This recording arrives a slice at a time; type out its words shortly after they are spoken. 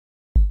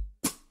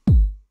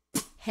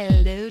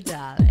Hello,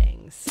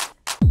 darlings.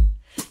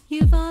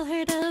 You've all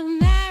heard of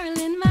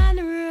Marilyn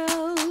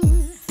Monroe.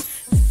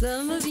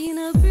 Some of you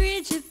know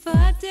Bridget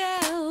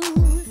Bardot.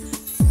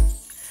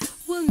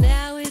 Well,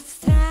 now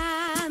it's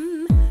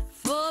time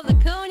for the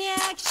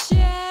Cognac show.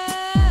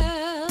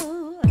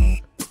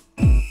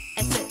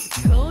 I said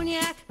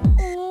Cognac,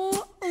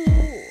 ooh,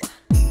 ooh.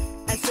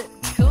 I said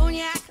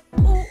Cognac,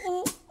 ooh,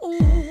 ooh,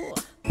 ooh.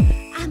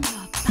 I'm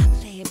your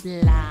bubbly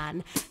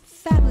blonde,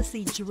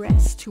 fabulously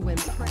dressed to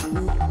impress.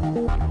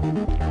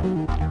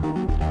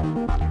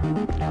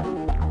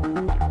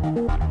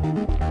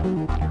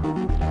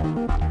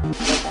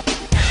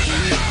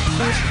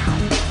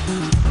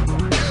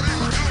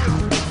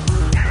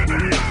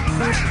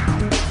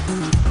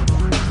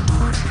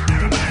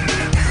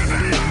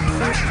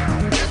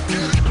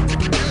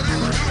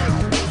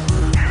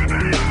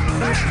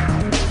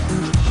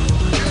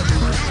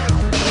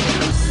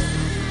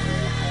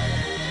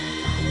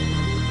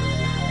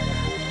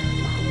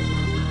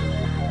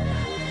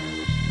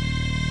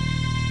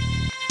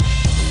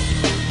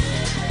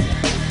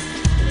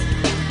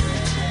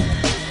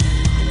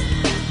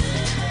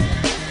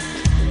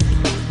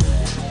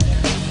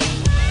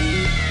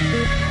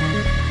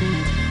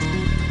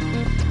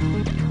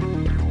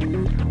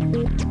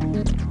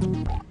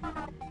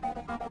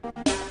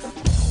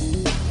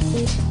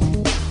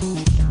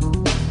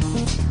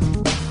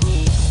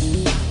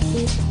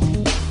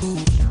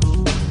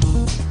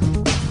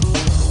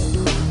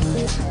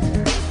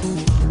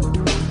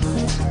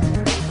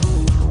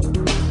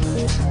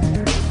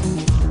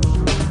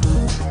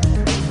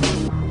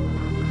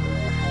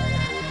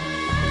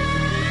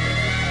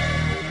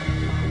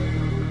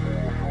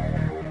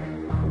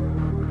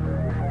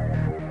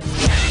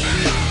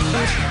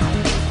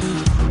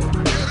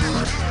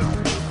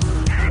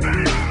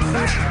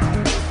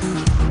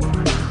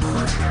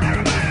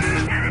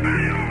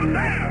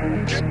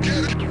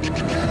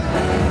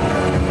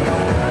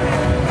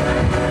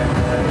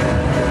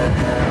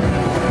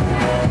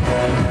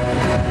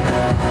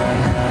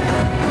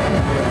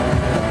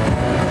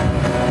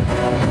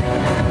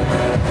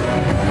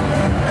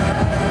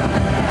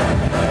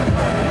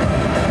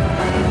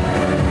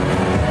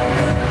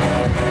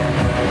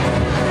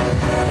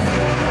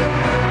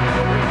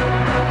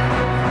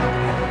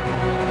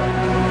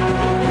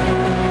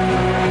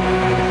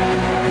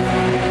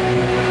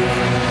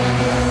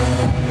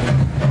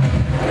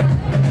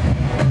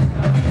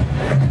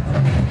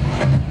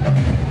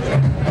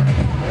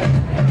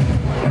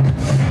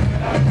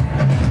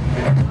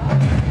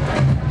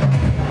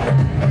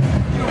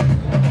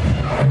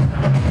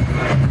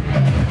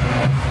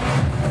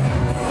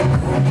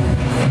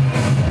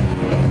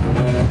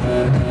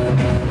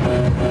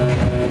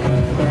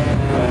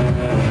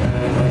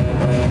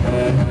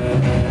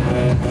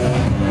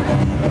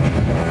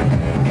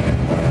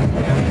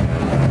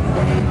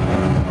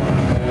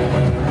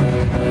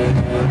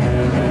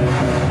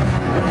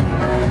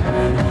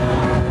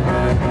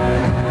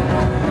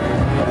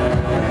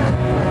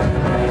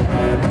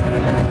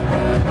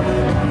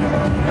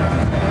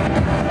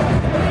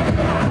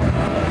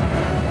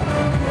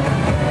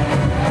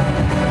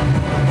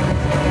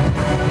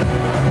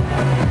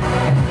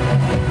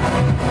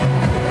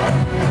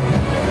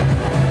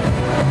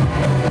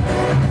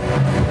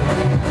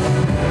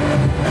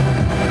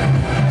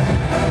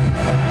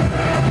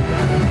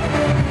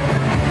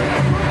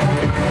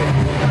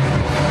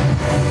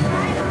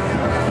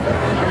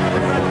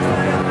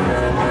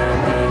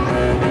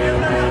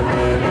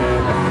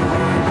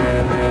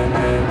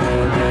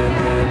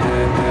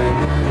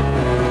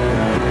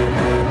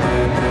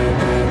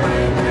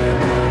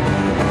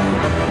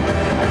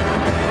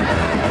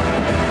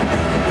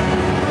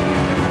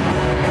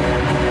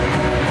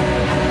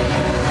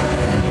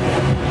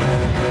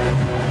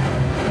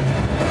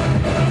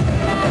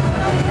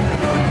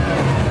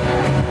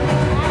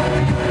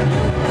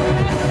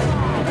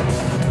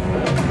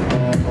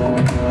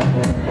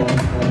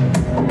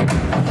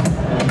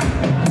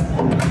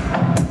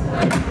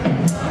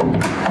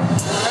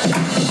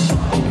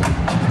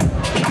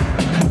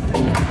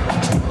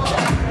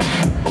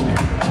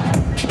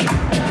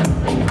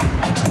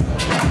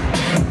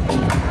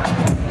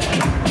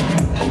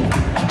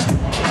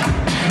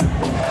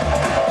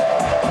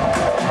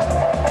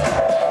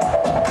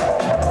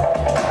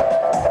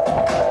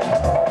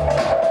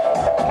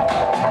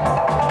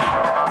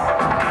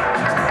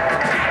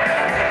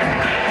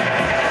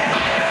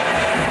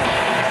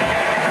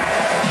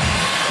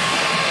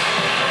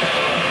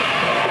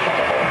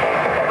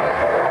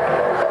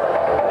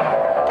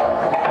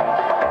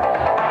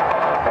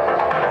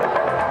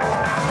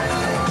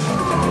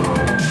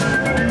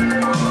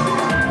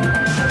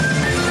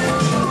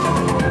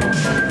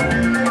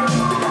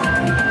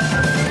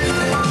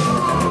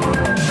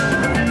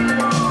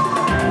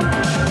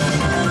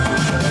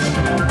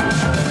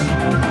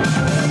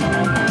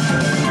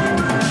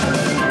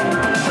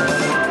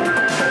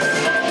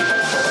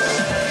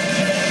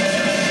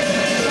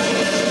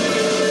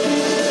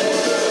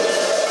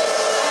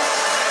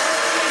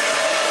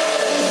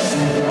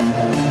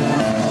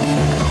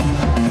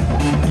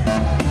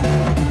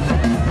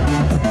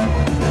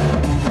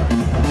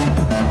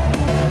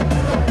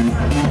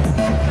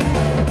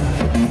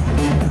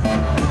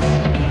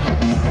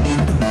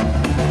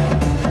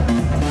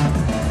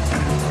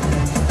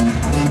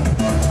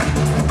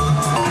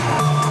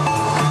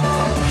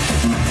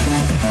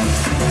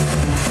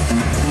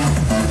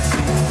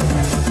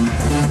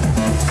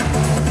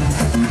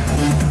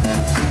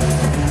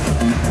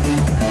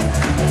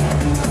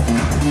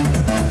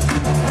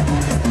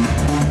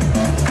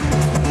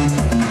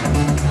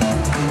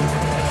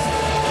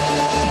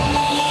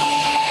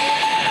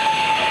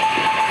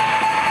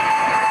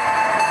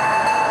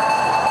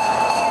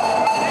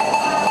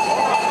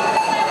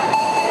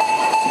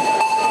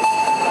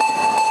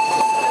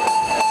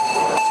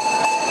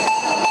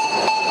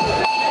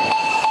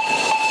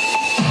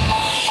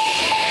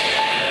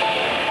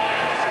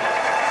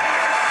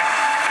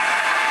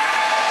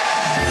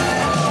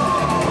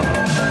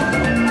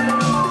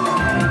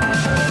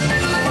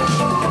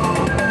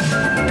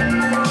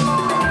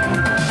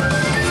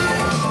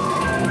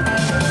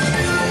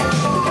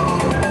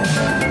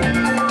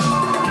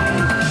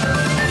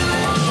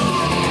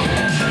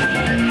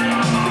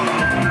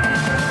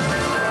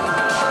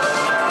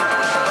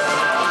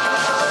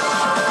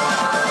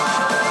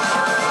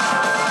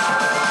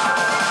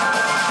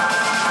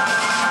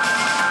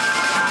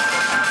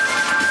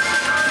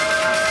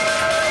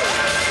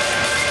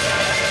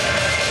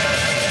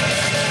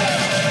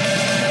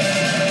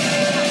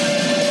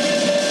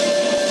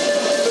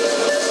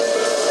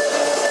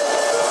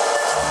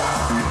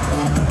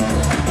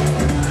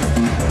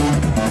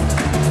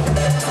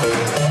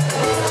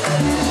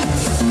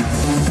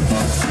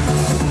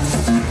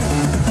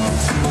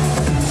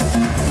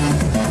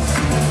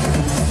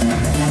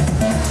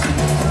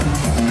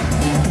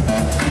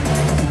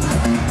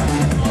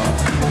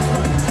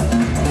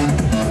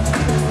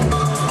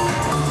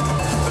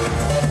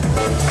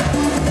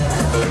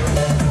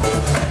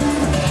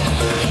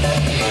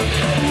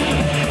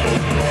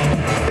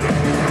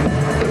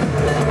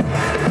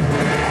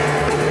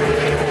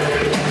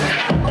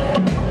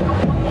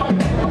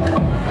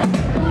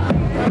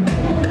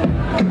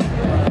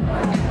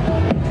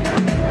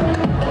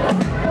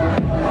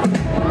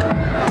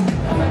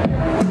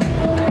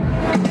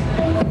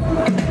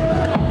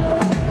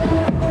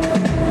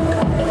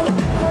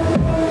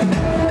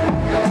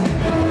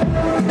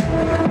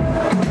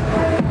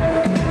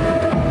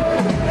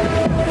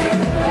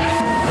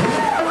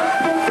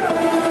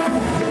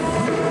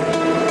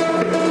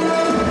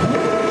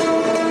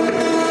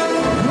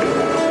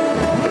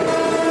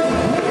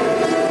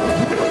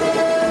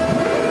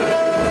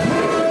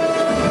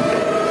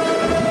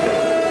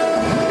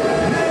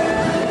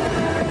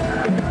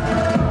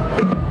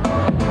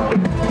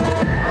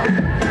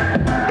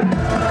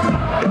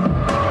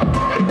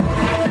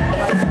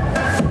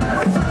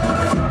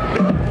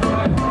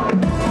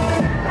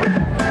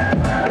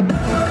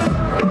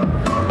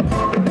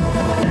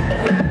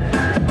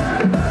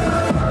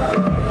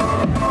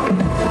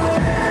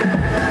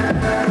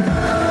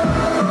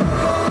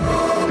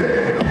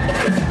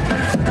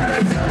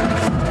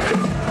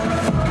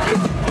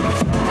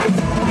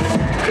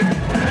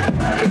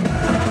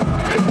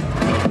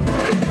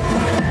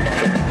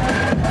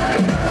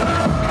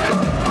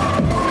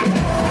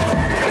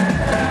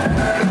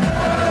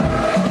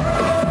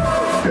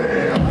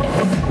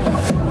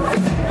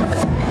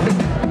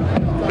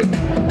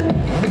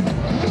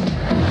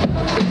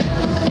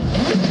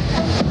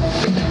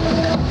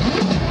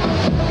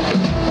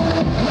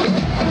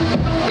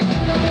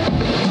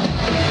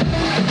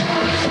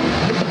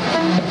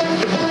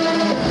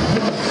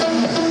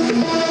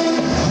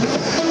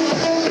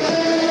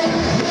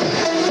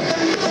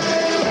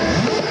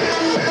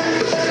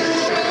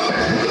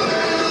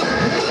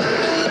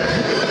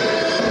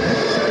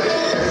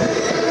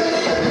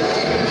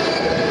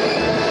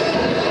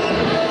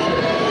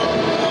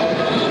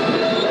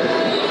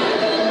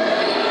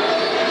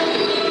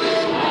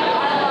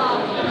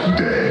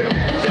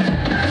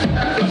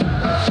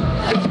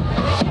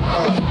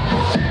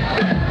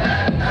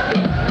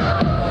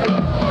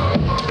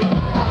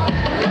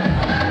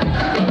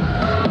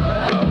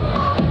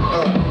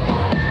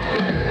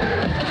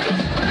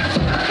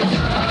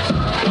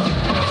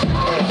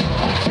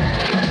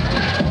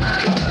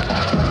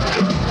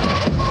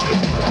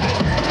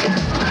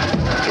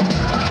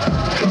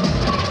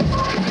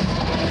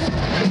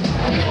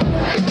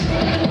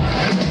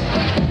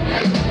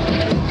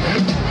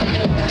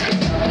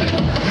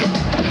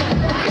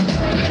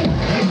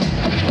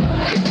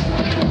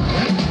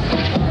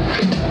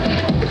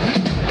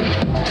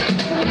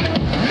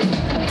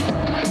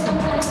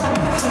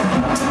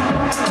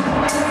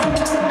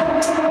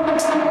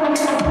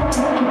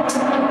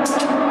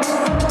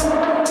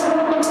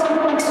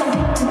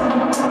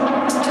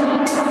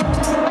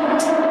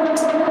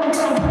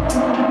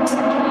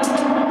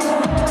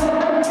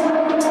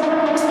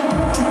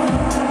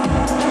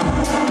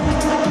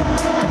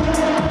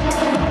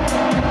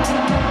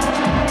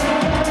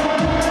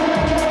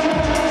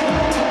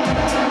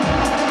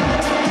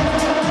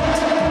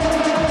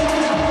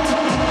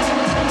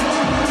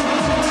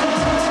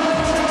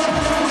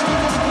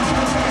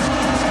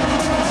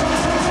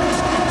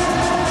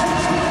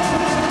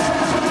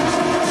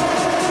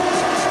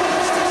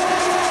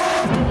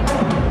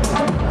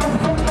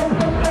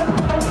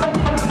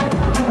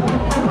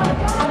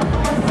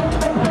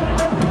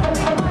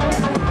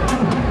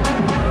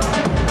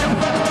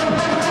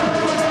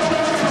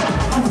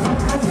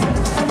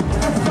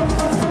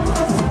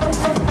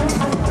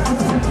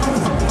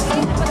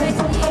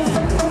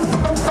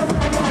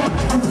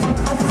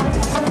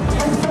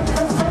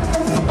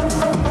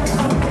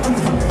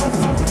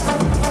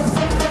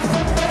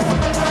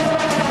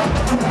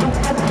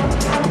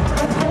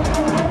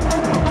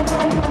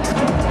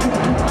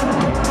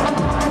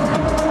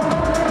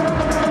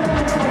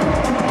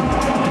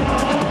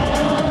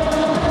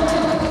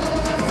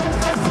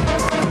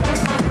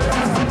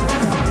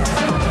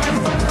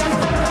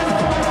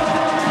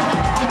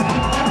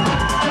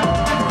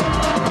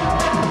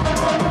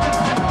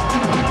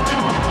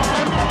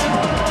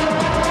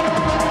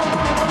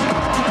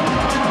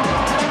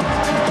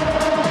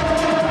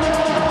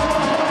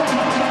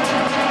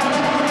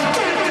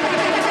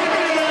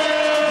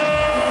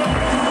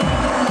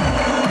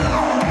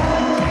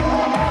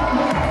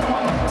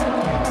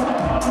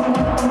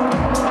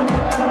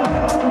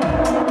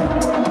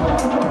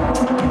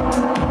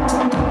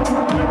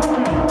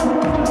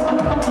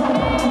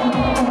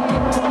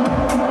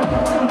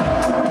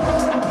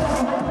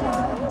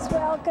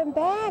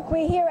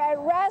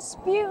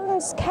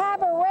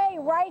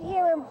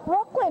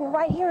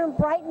 right here in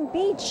Brighton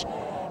Beach.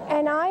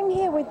 And I'm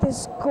here with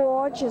this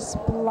gorgeous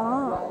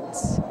blonde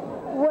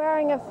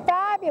wearing a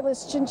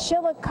fabulous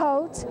chinchilla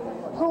coat,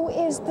 who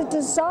is the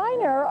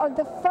designer of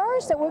the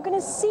furs that we're going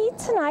to see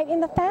tonight in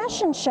the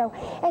fashion show.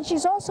 And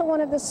she's also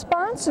one of the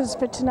sponsors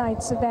for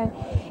tonight's event.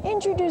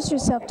 Introduce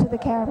yourself to the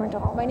camera,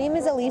 doll. My name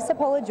is Elisa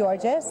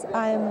Pologeorgis.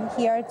 I'm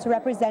here to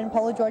represent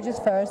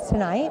Pologeorgis Furs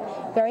tonight.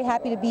 Very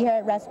happy to be here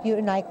at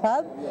Rasputin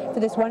nightclub for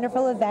this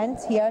wonderful event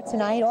here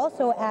tonight.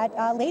 Also at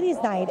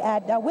Ladies' Night,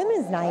 at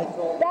Women's Night.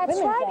 That's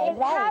right.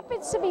 It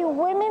happens to be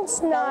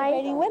Women's Night.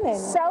 Celebrating women.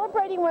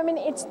 Celebrating women.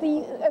 It's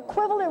the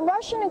equivalent,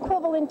 Russian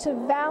equivalent to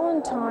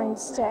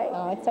Valentine's Day.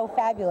 Oh, it's so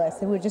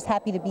fabulous, and we're just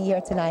happy to be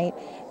here tonight.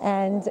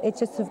 And it's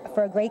just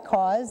for a great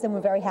cause, and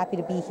we're very happy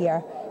to be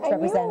here to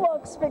represent. You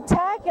look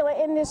spectacular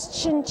in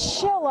this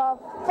chinchilla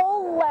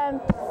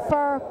full-length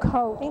fur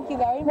coat. Thank you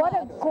very much. What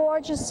a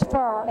gorgeous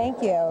fur.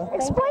 Thank you.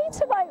 Explain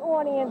to my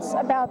audience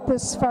about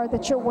this fur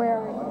that you're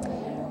wearing.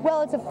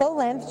 Well, it's a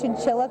full-length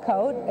chinchilla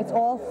coat. It's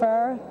all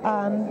fur,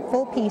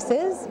 full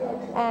pieces,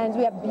 and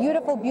we have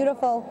beautiful,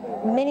 beautiful,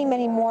 many,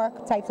 many more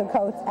types of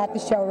coats at the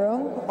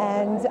showroom,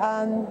 and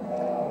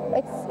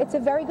it's a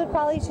very good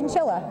quality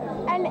chinchilla.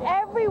 And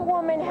every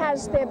woman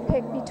has their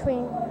pick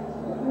between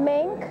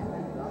mink,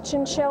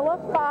 chinchilla,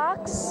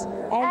 fox,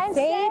 and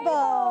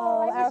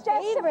sable. I was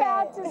just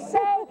about to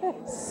say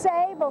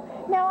sable.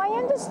 Now, I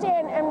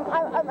understand, and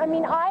I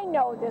mean, I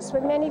know this,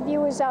 but many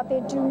viewers out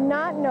there do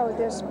not know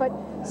this, but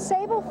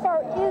sable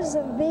fur is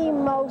the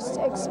most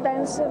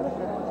expensive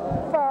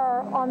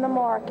fur on the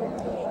market.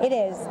 It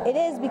is. It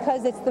is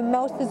because it's the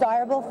most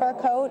desirable fur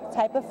coat,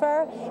 type of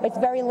fur. It's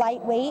very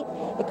lightweight.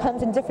 It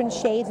comes in different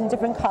shades and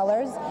different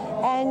colors,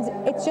 and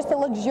it's just a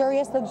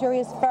luxurious,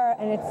 luxurious fur,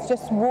 and it's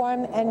just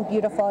warm and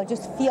beautiful. I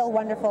just feel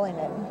wonderful in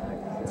it.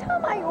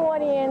 Tell my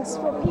audience,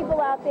 for people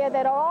out there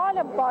that are on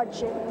a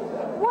budget,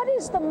 what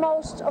is the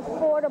most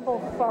affordable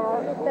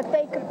fur that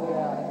they could,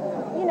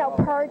 you know,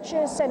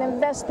 purchase and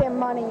invest their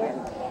money in?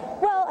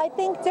 Well, I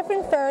think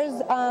different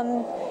furs,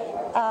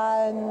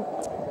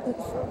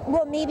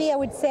 well, maybe I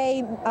would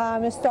say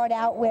start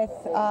out with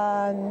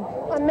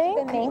a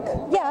mink? The mink.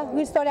 Yeah,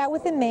 we start out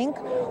with a mink,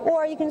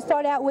 or you can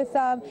start out with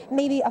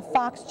maybe a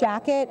fox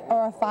jacket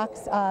or a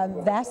fox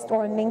vest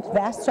or a mink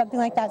vest, something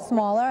like that,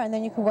 smaller, and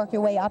then you can work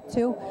your way up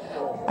to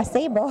a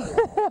sable.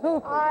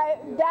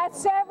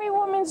 That's every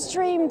woman's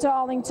dream,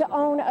 darling, to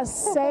own a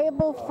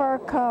sable fur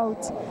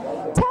coat.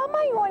 Tell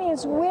my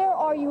audience, where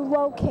are you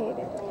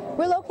located?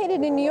 We're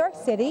located in New York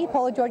City,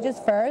 Pologeorgis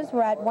Furs.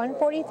 We're at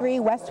 143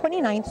 West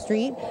 29th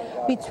Street,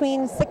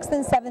 between 6th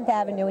and 7th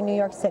Avenue in New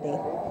York City.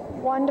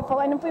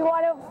 Wonderful. And if we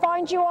want to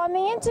find you on the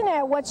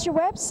internet, what's your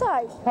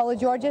website?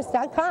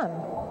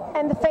 Pologeorgis.com.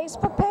 And the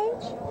Facebook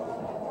page?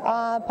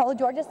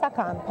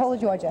 Pologeorgis.com.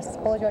 Pologeorgis.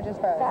 Pologeorgis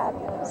Furs.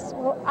 Fabulous.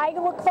 Well, I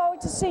look forward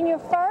to seeing your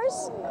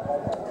furs.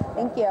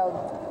 Thank you.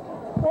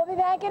 We'll be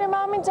back in a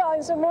moment,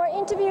 darling. So more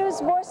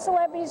interviews, more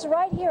celebrities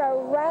right here at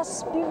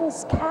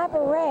Rasputin's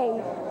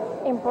Cabaret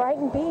in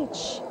Brighton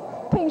Beach.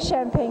 Pink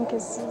champagne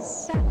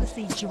kisses.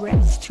 Fabulously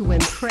dressed to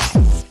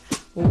impress.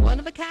 One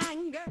of a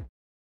kind girl.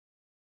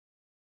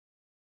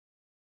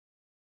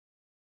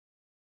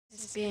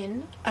 This has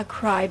been a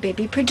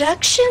Crybaby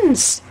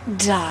Productions,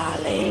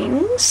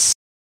 darlings.